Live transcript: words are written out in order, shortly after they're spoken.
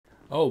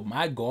Oh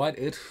my god,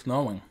 it's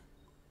snowing.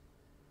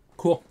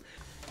 Cool.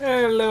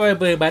 Hello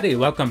everybody,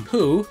 welcome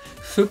to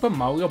Super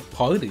Mario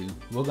Party.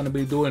 We're gonna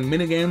be doing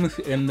minigames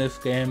in this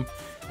game,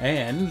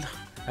 and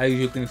as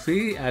you can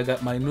see, I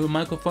got my new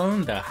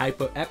microphone, the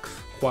HyperX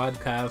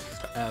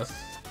Quadcast S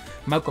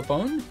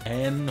microphone,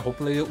 and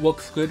hopefully it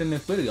works good in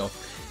this video.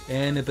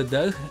 And if it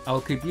does, I'll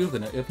keep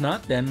using it. If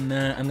not, then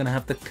I'm gonna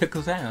have to kick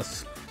his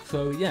ass.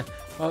 So yeah,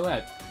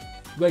 alright.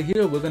 Right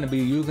here, we're gonna be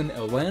using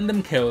a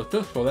random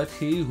character, so let's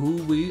see who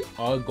we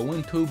are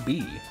going to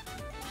be.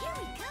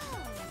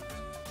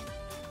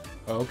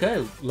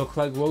 Okay, looks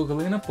like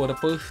Rosalina for the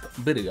first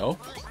video.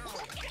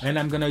 And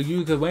I'm gonna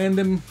use a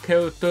random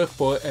character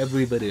for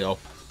every video.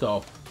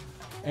 So,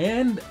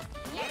 and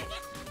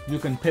you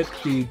can pick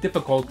the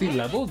difficulty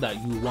level that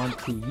you want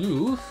to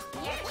use.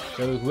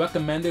 There is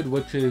recommended,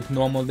 which is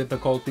normal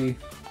difficulty,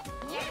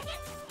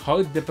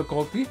 hard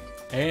difficulty,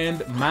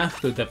 and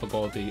master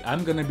difficulty.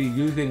 I'm gonna be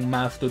using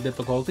master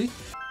difficulty.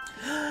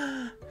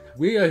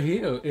 We are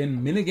here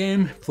in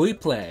minigame free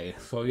play.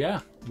 So yeah,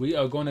 we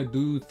are gonna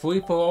do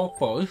free for all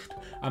first.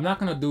 I'm not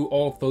gonna do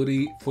all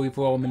 30 free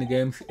for all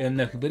minigames in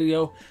this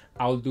video.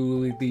 I'll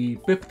do the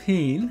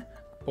 15,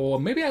 or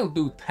maybe I'll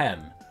do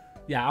 10.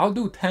 Yeah, I'll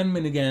do 10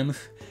 minigames,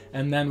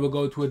 and then we'll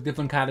go to a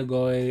different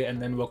category,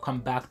 and then we'll come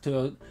back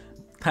to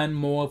 10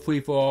 more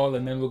free for all,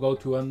 and then we'll go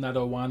to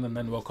another one, and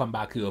then we'll come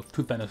back here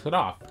to finish it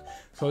off.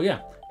 So yeah,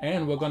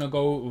 and we're gonna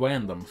go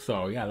random.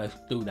 So yeah, let's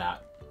do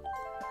that.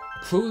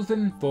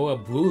 Cruising for a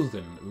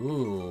bruising.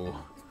 Ooh.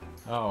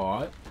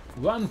 Alright.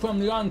 Run from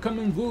the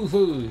oncoming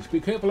bruisers. Be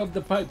careful of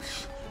the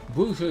pipes.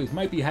 Bruisers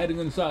might be hiding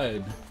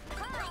inside.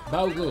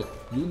 Bowser,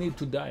 you need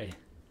to die.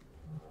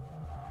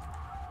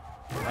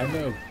 I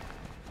know.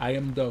 I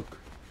am Doug.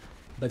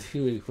 But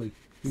seriously,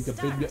 he's a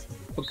big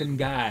fucking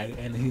guy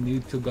and he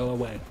needs to go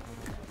away.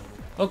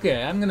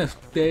 Okay, I'm gonna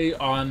stay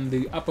on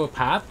the upper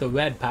path, the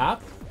red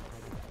path.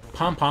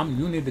 Pom Pom,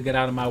 you need to get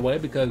out of my way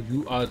because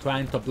you are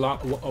trying to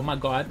block. Oh my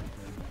god.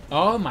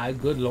 Oh my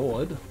good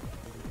lord.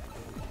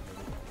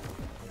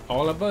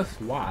 All of us?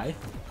 Why?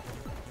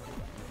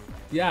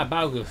 Yeah,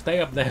 Bowser,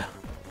 stay up there.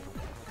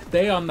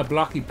 Stay on the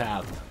blocky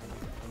path.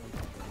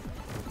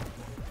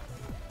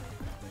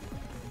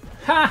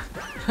 Ha!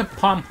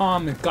 Pom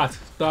Pom got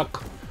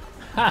stuck.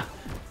 Ha!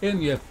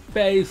 In your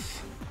face.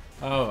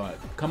 Alright,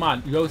 come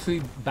on,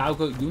 Yoshi,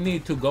 Bowser, you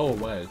need to go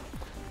away.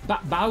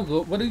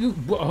 Bowser, what are you?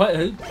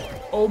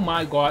 Oh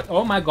my god,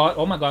 oh my god,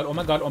 oh my god, oh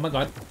my god, oh my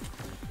god.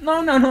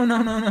 No, no, no,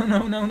 no, no, no,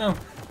 no, no, no.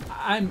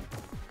 I'm...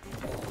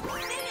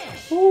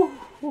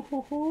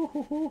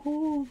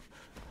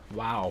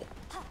 Wow.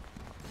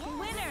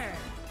 Winner.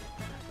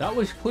 That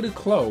was pretty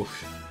close.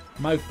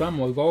 My thumb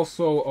was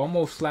also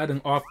almost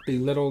sliding off the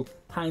little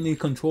tiny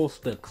control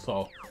stick,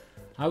 so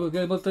I was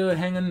able to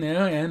hang in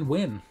there and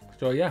win.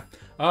 So yeah.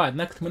 Alright,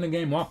 next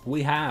minigame up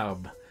we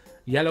have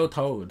yellow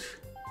toads.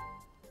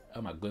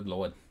 Oh my good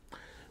lord.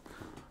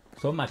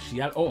 So much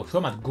yellow, oh,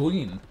 so much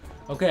green.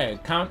 Okay,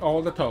 count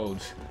all the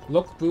toads.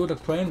 Look through the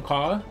train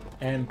car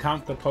and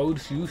count the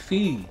toads you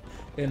see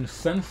in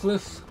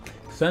senseless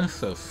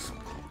census.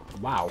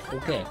 Wow,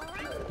 okay.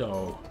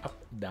 So, up,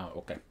 down,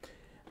 okay.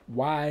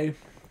 Y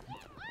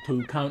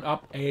to count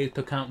up, A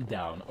to count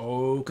down.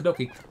 Okie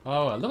dokie.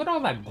 Oh, look at all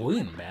that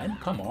green, man.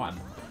 Come on.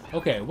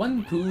 Okay,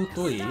 1, 2,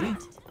 3,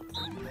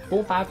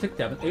 4, 5, 6,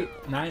 7,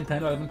 8, 9,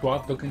 10, 11,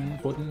 12, 13,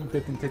 14,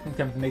 15, 16,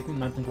 17, 18,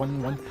 19, 20,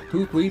 1,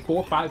 2, 3,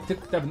 4, 5,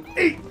 6, 7,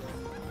 8!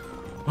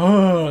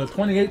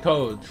 28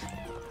 toads.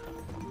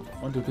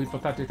 1, 2, 3, 4,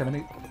 5, 6, 7,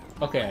 8.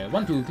 Okay,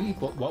 1, 2, 3,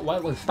 4.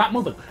 What? Stop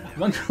moving.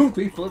 1, 2,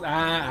 3, 4.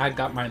 I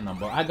got my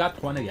number. I got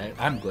 28.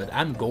 I'm good.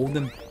 I'm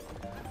golden.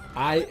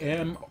 I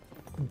am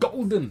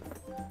golden.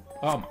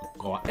 Oh my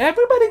god.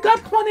 Everybody got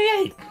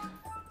 28.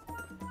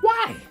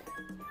 Why?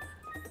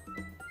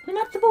 You're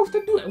not supposed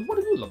to do it. What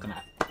are you looking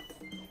at?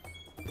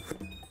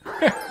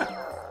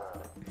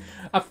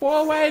 A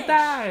 4-way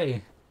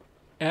tie.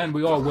 And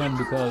we all win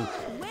because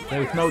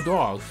there's no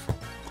draws.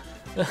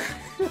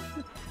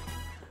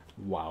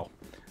 Wow.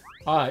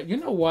 Alright, you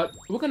know what?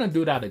 We're gonna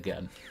do that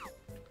again.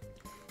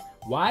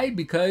 Why?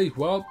 Because,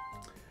 well,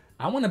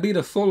 I want to be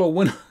the solo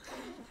winner.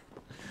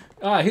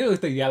 Alright, here's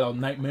the yellow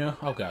nightmare.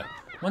 Okay.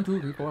 1,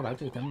 2, 3, 4, 5,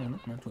 6, 7,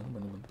 8,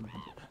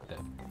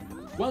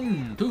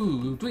 1,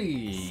 2,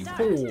 3,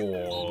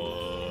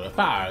 4,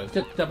 5,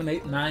 6, 7,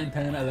 8, 9,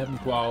 10, 11,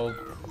 12,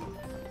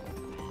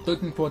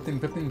 13, 14,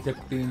 15,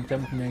 16,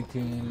 17,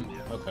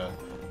 18. Okay.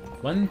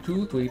 1,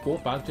 2, 3, 4,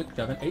 5, 6,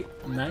 7,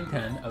 8, 9,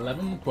 10,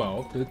 11,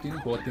 12, 13,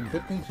 14,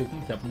 15,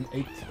 16, 17,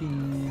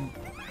 18,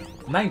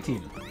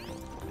 19.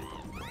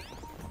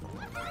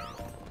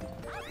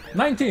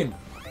 19!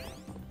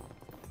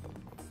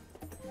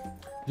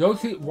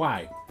 Yoshi,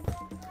 why?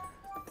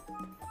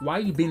 Why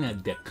are you being a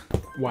dick?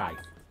 Why?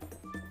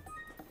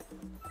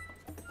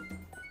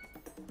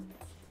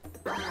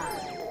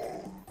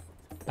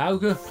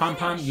 Bowser, Pom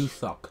Pom, you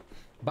suck.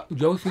 But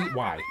Yoshi,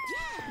 why?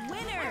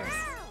 Winners.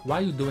 Why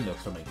are you doing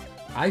this to me?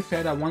 I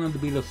said I wanted to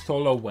be the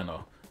solo winner.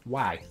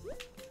 Why?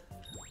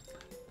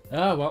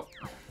 Well,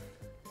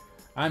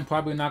 I'm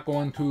probably not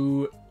going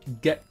to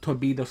get to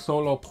be the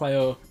solo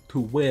player to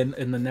win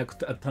in the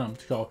next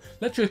attempt. So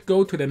let's just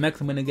go to the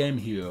next minigame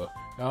here.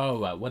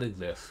 Alright, what is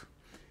this?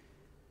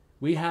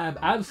 We have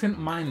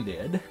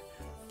absent-minded.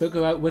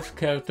 Figure out which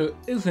character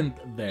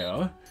isn't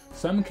there.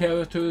 Some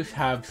characters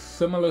have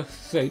similar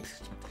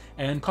shapes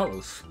and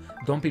colors.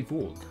 Don't be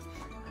fooled.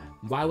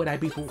 Why would I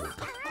be fooled?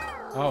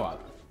 Alright,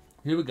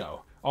 here we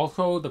go.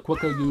 Also, the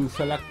quicker you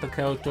select the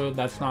character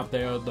that's not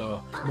there, the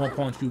more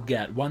points you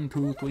get. 1,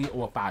 2, 3,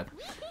 or 5.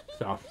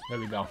 So, there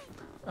we go.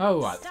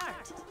 Alright.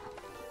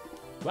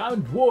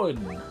 Round 1.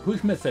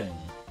 Who's missing?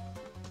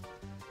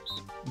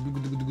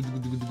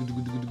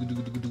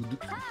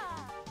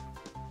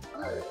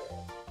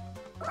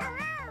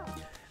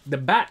 The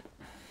bat.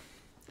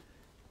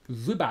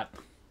 Zubat.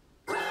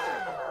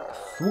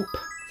 Swoop.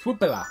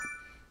 Swoopilla.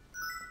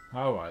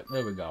 Alright,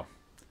 there we go.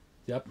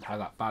 Yep, I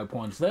got 5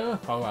 points there.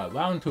 Alright,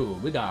 round 2.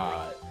 We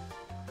got...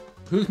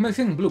 Who's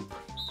missing? Bloop.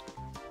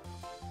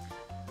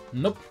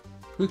 Nope.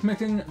 Who's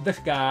missing? This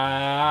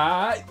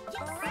guy.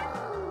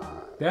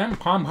 Damn,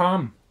 Pom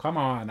Pom. Come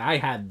on, I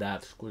had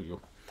that. Screw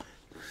you.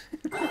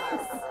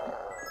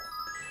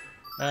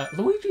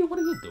 Luigi, what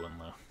are you doing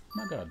there?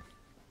 My god.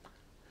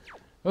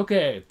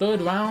 Okay,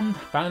 3rd round,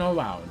 final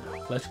round.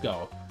 Let's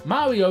go.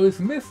 Mario is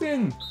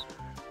missing!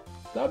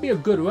 That'll be a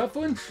good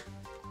reference.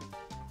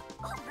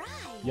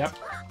 Yep.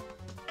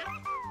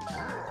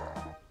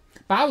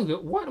 Bowser,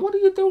 what are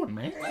you doing,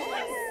 man?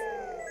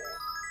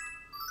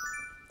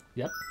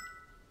 Yep.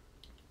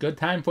 Good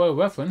time for a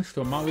reference,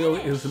 so Mario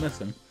is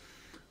missing.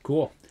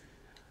 Cool.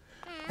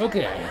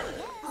 Okay.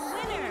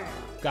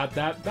 Got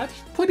that. That's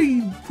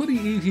pretty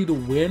easy to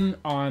win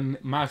on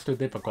Master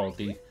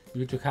Difficulty.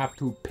 You just have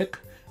to pick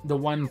the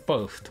one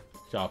first.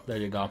 So, there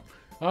you go.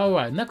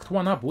 Alright, next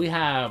one up, we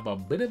have a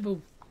bit of a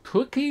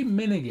tricky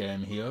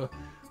minigame here.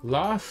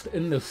 Lost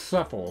in the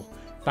Shuffle.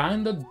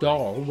 Find a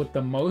doll with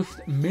the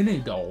most mini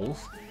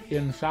dolls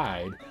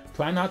inside.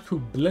 Try not to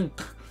blink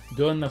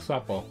during the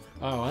shuffle.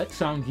 Alright,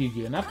 sounds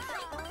easy enough.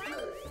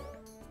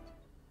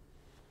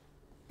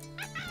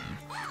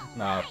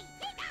 No.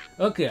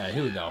 Okay,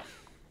 here we go.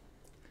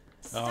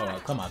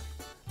 Alright, come on.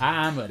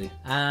 I'm ready.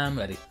 I'm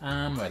ready.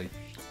 I'm ready.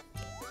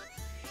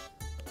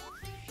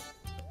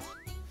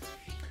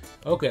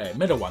 Okay,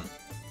 middle one.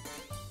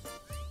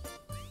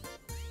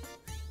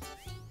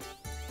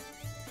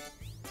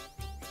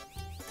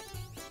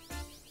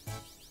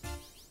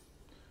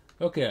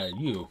 Okay,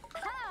 you.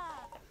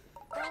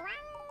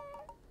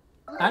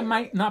 I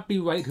might not be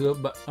right here,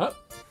 but up.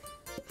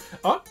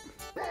 Up.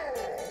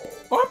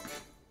 Up.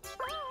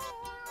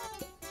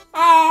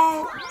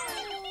 Oh!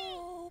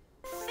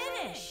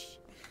 Finish.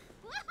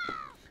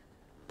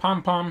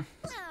 Pom Pom.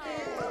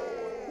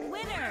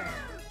 Winner.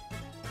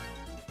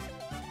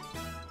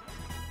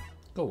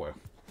 Go where?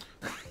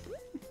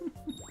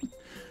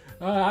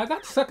 I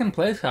got 2nd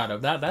place out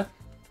of that. That's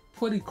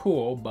pretty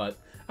cool, but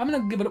I'm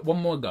gonna give it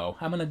one more go.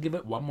 I'm gonna give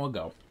it one more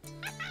go.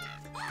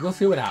 We'll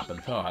see what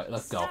happens. Alright,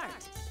 let's go.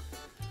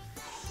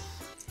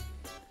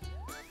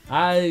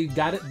 I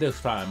got it this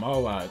time.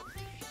 Alright.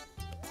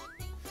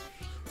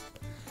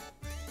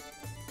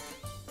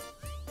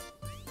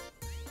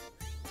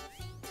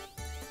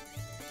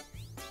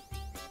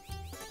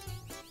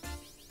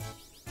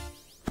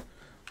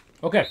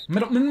 Okay,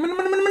 middle.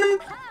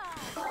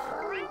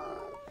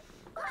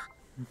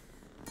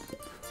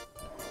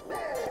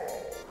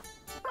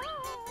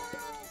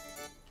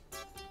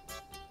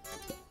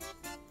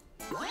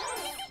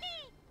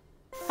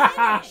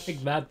 Haha,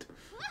 take that.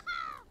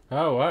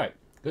 Alright,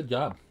 good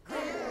job.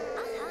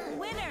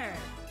 Winner.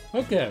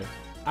 Okay,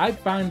 I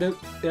find it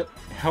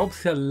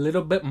helps a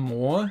little bit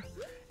more.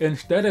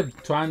 Instead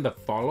of trying to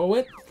follow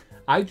it,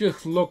 I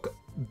just look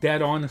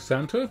dead on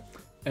center,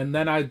 and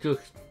then I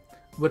just,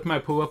 with my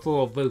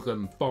peripheral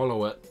vision,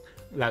 follow it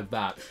like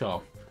that.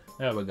 So,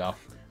 there we go.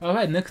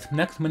 Alright, next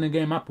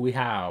minigame up we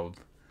have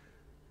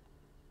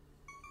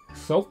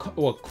Soak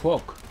or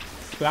Croak.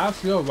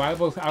 Splash your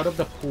rivals out of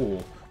the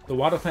pool. The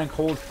water tank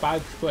holds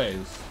 5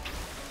 sprays.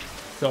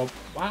 So,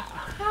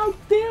 how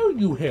dare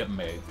you hit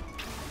me?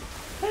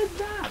 How's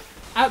that?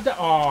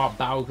 Oh,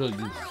 Bowser,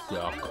 you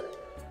suck.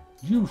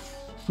 You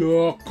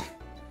suck.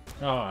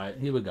 Alright,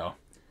 here we go.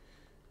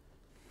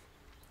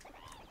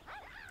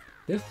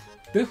 This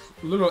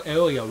little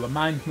area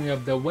reminds me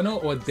of the winner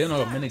or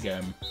dinner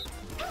minigame.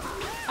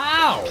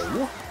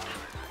 Ow!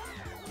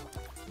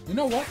 You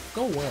know what?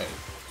 Go away.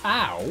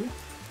 Ow!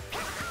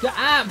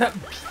 That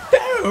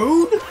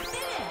dude!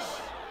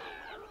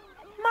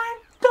 My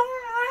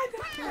God!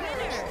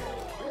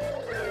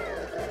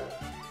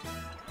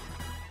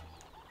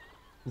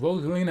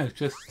 Rosalina's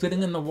just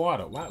sitting in the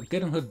water. Wow,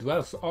 getting her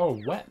dress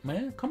all wet,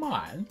 man. Come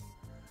on.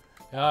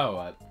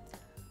 Alright.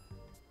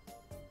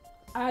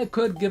 I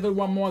could give it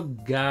one more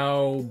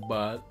go,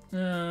 but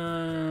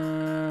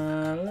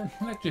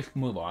let's just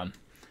move on.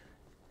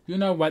 You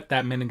know what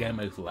that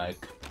minigame is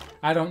like.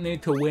 I don't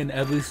need to win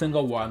every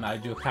single one. I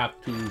just have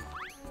to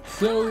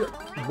fill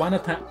one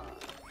attempt.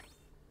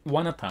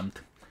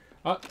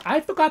 I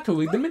forgot to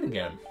read the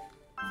minigame.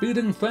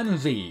 Feeding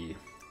Frenzy.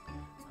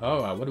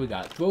 Alright, what do we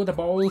got? Throw the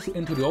balls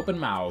into the open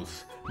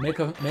mouths.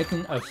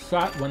 Making a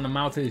shot when the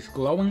mouth is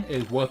glowing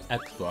is worth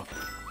extra.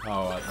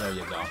 Alright, there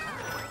you go.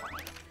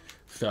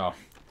 So,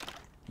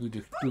 you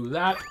just do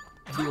that.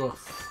 Do a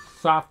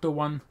softer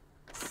one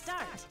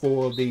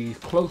for the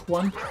close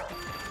one.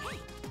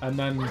 And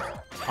then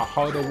a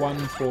harder one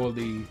for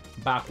the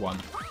back one.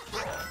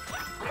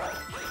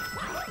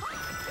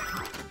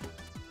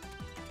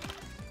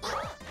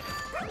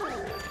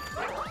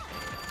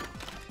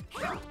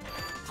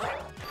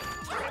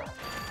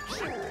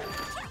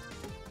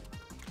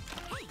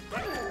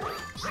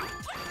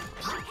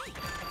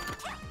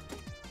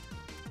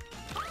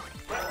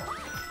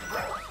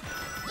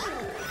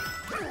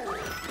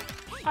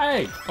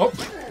 Hey! Oh!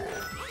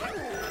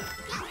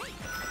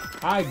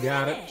 I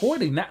got it.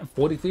 49,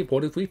 43,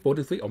 43,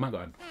 43. Oh my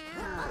god.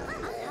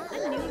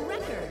 A new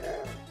record.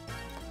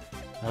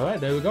 Alright,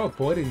 there we go.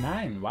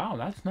 49. Wow,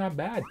 that's not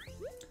bad.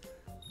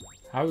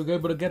 I was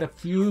able to get a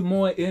few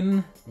more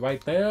in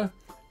right there,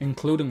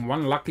 including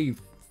one lucky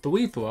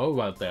 3 throw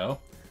right there.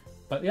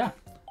 But yeah.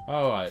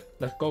 Alright,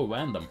 let's go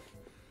random.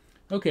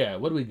 Okay,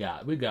 what do we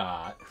got? We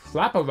got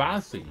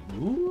Flapperassi.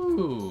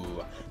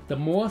 Ooh. The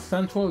more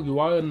central you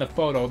are in the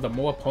photo, the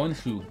more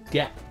points you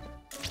get.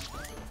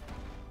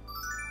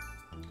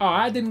 Oh,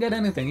 I didn't get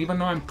anything, even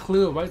though I'm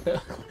clear right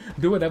there.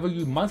 Do whatever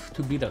you must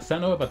to be the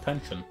center of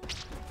attention.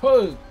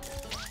 Hey!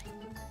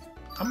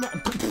 I'm not...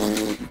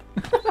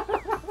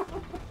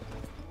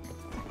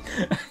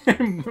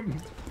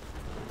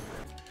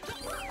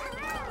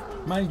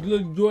 My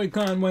good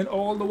Joy-Con went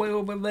all the way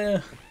over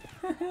there.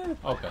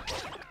 Okay.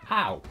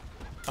 How?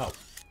 Oh.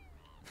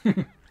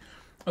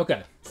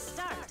 Okay.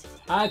 Start.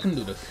 I can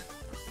do this.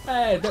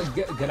 Hey,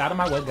 get out of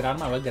my way, get out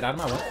of my way, get out of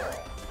my way.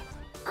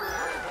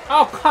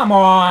 Oh, come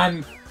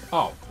on!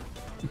 Oh.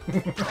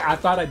 I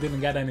thought I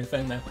didn't get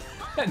anything there.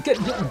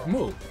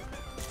 Move.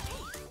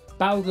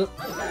 Bowser.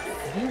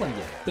 You and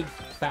your big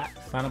fat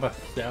son of a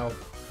shell.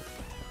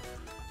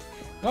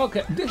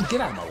 Okay,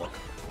 get out of my way.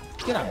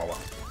 Get out of my way.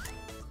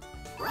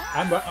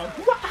 How do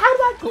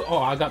I do? Oh,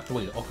 I got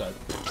 3. Okay.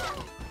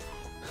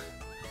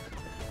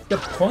 The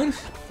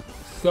points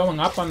showing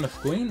up on the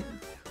screen,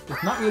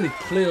 it's not really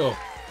clear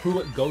who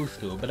it goes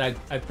to, but I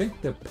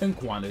think the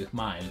pink one is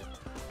mine.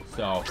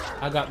 So,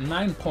 I got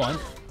 9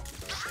 points.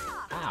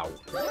 Ow.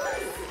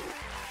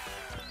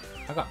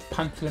 I got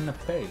punched in the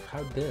face.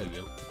 How dare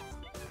you?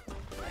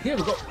 Here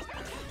we go.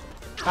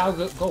 How's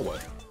it going?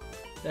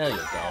 There you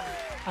go.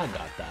 I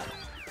got that.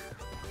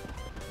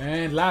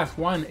 And last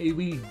one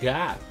we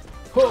got.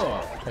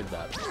 Oh, take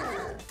that.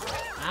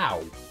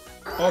 Ow.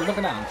 Oh, look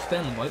at that. I'm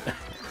standing right there.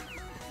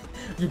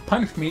 You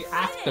punched me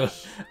after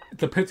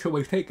the picture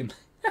was taken.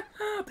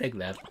 Take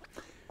that.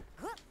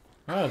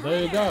 Oh,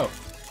 there you go.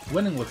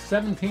 Winning with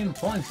 17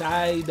 points.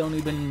 I don't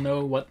even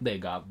know what they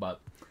got,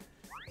 but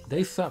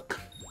they suck.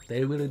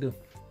 They really do.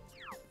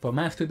 For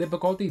master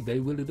difficulty, they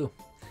really do.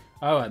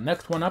 Alright,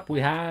 next one up we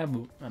have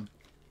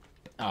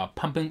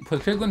pumping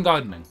precision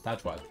gardening.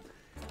 That's right.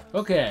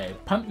 Okay,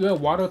 pump your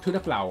water to the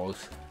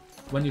flowers.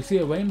 When you see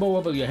a rainbow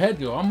over your head,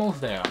 you're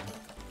almost there.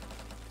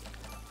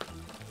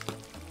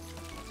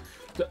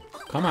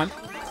 Come on.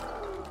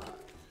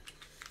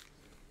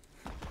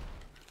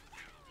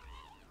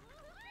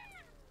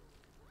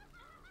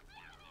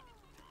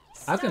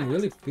 I can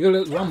really feel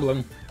it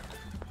rumbling.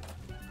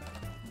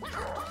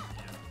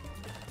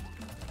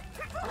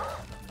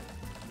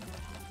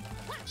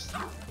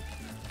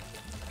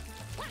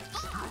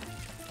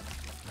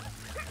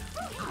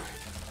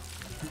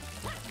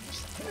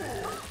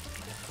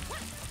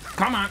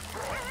 Come on.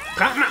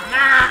 Come on.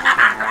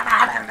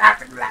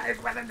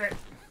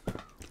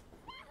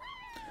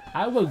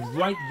 I was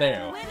right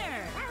there.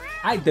 Winner.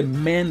 I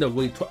demand a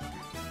retry.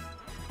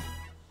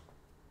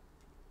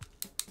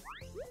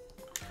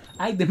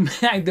 I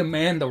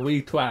demand a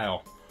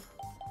retrial.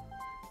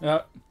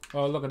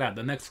 Oh, look at that.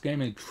 The next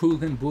game is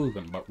Cruisin'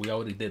 Bruisin', but we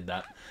already did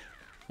that.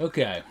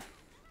 Okay.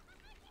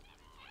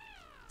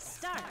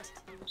 Start.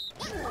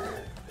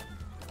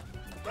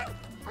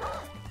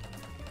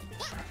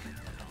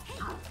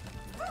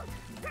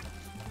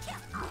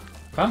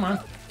 Come on.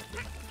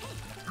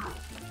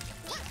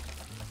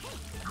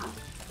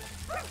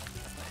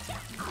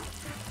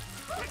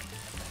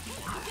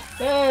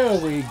 There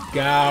we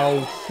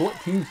go.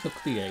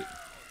 1468.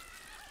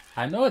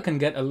 I know it can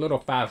get a little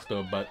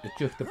faster, but it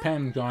just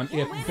depends on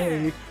if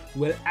they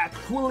will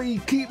actually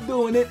keep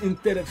doing it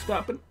instead of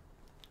stopping.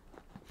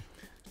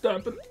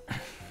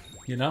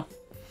 You know?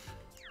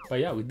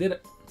 But yeah, we did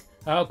it.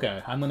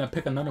 Okay, I'm gonna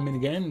pick another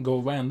minigame and go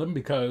random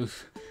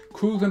because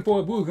Cruisin' for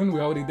a Bruisin', we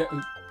already did.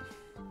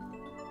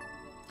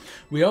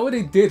 We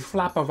already did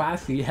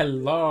Flapperassi.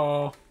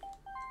 Hello.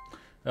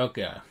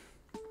 Okay.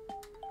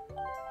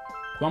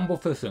 Rumble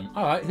fishing.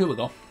 Alright, here we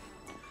go.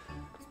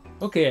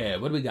 Okay,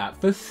 what do we got?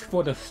 Fish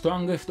for the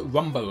strongest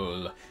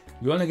rumble.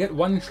 You only get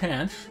 1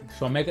 chance,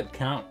 so make it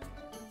count.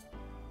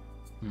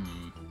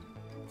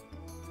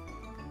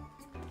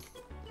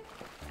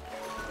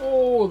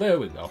 Oh, there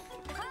we go.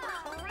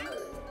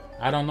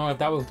 I don't know if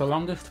that was the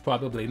longest,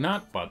 probably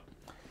not, but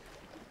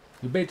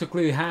you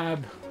basically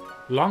have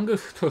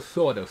Longest to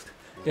shortest.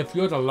 If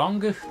you're the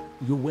longest,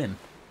 you win.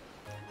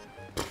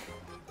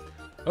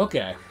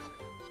 Okay.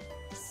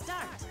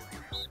 Start.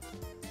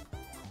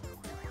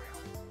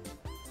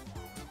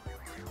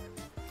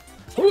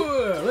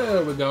 Ooh,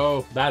 there we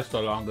go. That's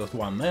the longest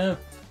one there.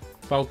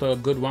 Felt a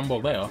good rumble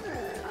there.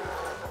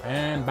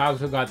 And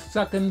Bowser got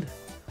second.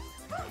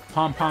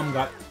 Pom Pom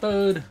got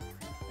third.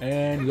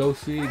 And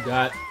Yoshi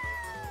got...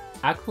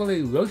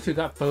 Actually, Yoshi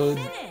got third.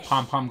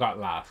 Pom Pom got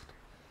last.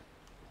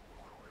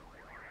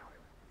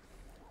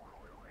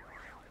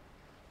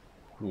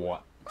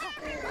 What?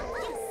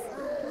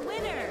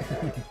 Winner.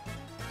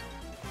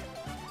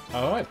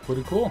 Alright,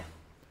 pretty cool.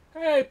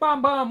 Hey,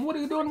 Pom Pom, what are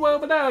you doing way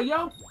over there,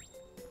 yo?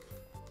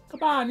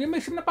 Come on, you're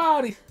missing the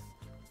party.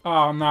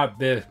 Oh, not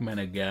this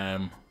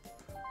minigame.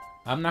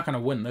 I'm not gonna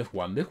win this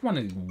one. This one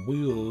is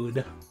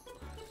weird.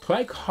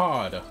 Trike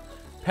hard.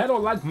 Pedal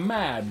like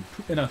mad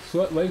in a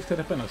short race to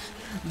the finish.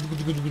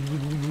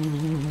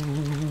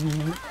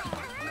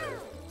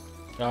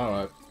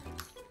 Alright.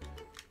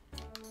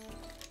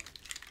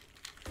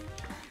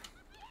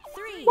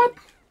 3, What?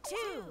 2,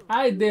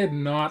 I did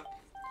not.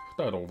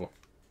 Start over.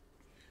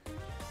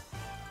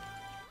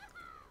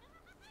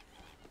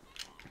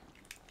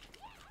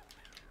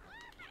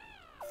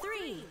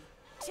 three,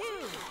 two,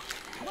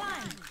 1,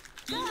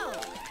 go!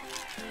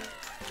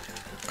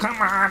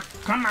 Come on,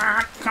 come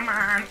on, come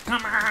on,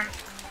 come on.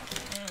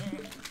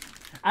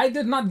 I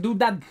did not do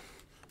that.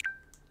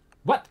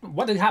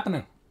 What is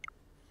happening?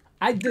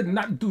 I did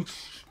not do.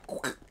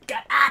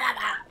 Get out of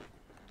that.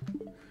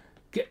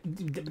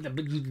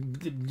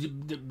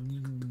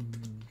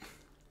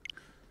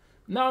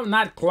 No,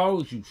 not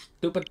close, you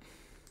stupid.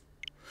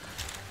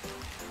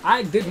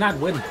 I did not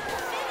win.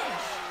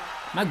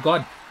 My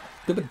God,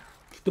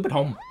 stupid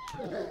home.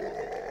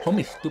 Home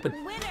is stupid.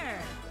 Winner.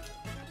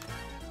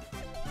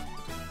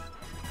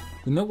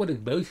 You know what is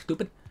very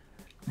stupid?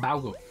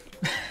 Bowser.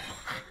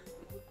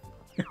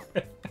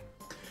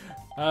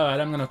 Alright,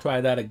 I'm gonna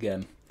try that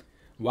again.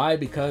 Why?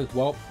 Because,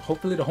 well,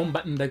 hopefully the home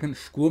button doesn't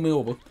screw me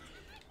over.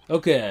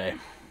 Okay.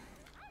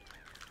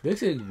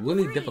 This is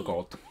really 3,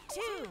 difficult. 2,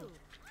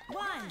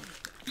 1,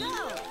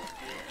 go!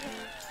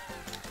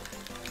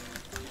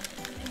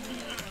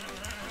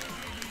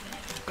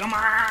 Come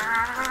on!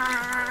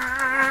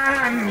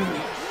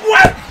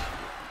 What?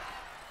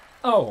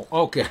 Oh,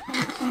 okay.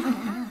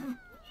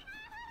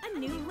 A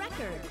new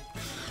record.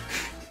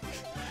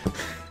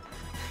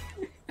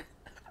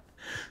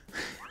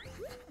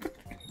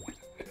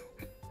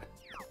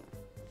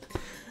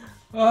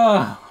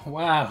 Oh,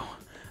 wow.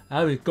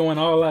 I was going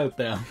all out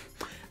there.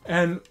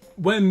 And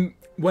when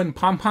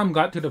Pom Pom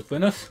got to the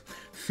finish,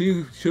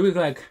 she was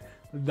like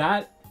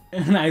that,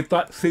 and I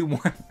thought she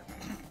won.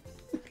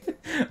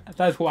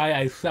 That's why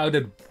I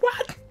shouted,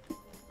 what?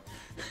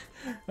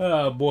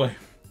 Oh boy.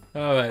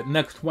 Alright,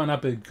 next one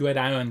up is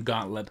Gridiron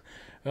Gauntlet.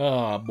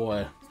 Oh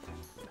boy.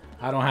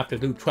 I don't have to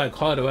do Trike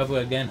harder ever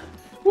again.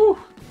 Woo!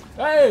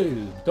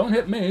 Hey! Don't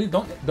hit me.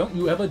 Don't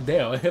you ever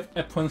dare hit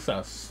a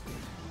princess.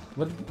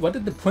 What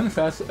did the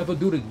princess ever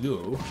do to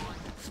you?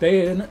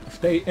 Stay in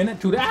it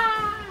to the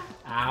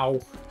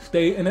ow!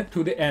 Stay in it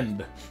to the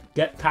end.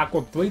 Get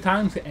tackled 3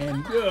 times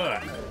and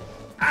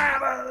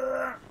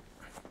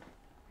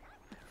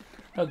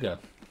okay.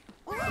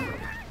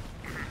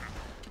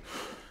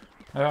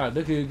 Alright,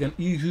 this is an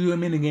easier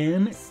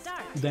minigame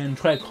than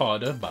Trike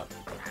harder, but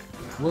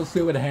we'll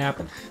see what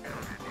happens.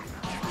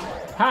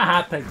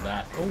 Haha, take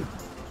that. Oh.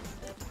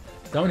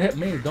 Don't hit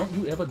me. Don't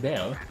you ever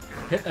dare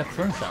hit a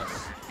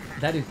princess.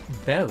 That is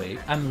very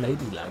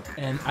unladylike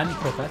and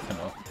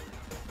unprofessional.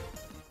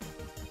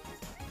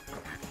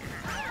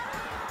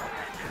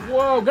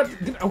 Whoa,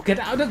 get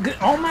out of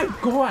oh my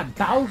God,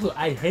 Bowser,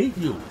 I hate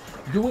you.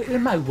 You were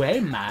in my way,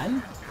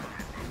 man.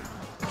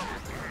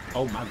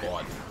 Oh my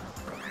God.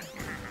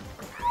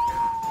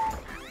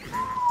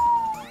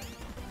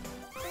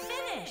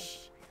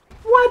 Finish.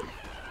 What?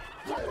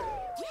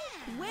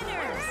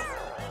 Winners.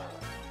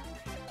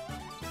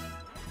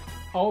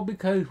 All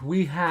because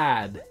we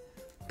had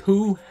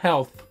 2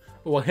 health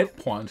or hit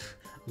points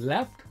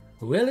left?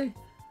 Really?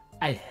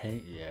 I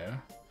hate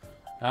you.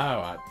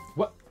 Alright.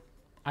 What?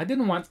 I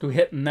didn't want to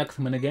hit next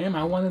minigame.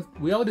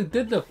 We already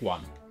did this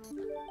one.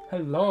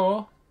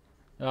 Hello?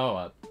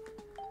 Alright.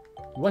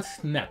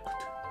 What's next?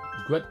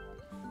 Good.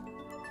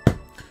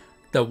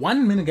 The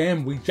one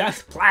minigame we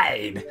just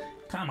played.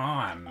 Come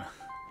on.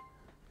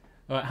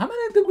 Alright, how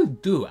many did we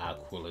do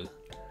actually?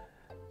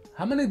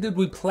 How many did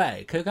we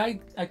play? Cause I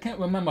can't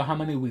remember how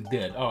many we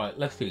did. Alright,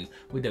 let's see.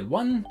 We did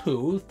 1,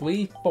 2,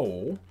 3,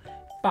 4,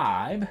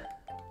 5,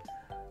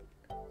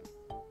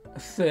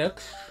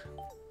 6,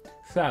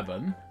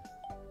 7,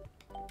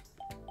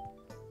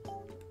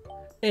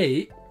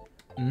 8,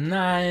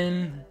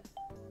 9,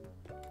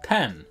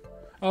 10.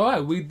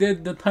 Alright, we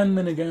did the 10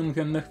 minigames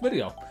in this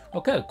video.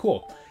 Okay,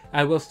 cool.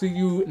 I will see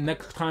you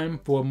next time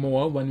for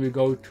more when we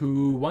go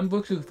to 1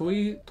 vs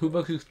 3, 2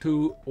 vs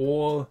 2,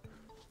 or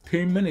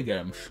team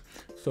minigames.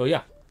 So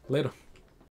yeah, later.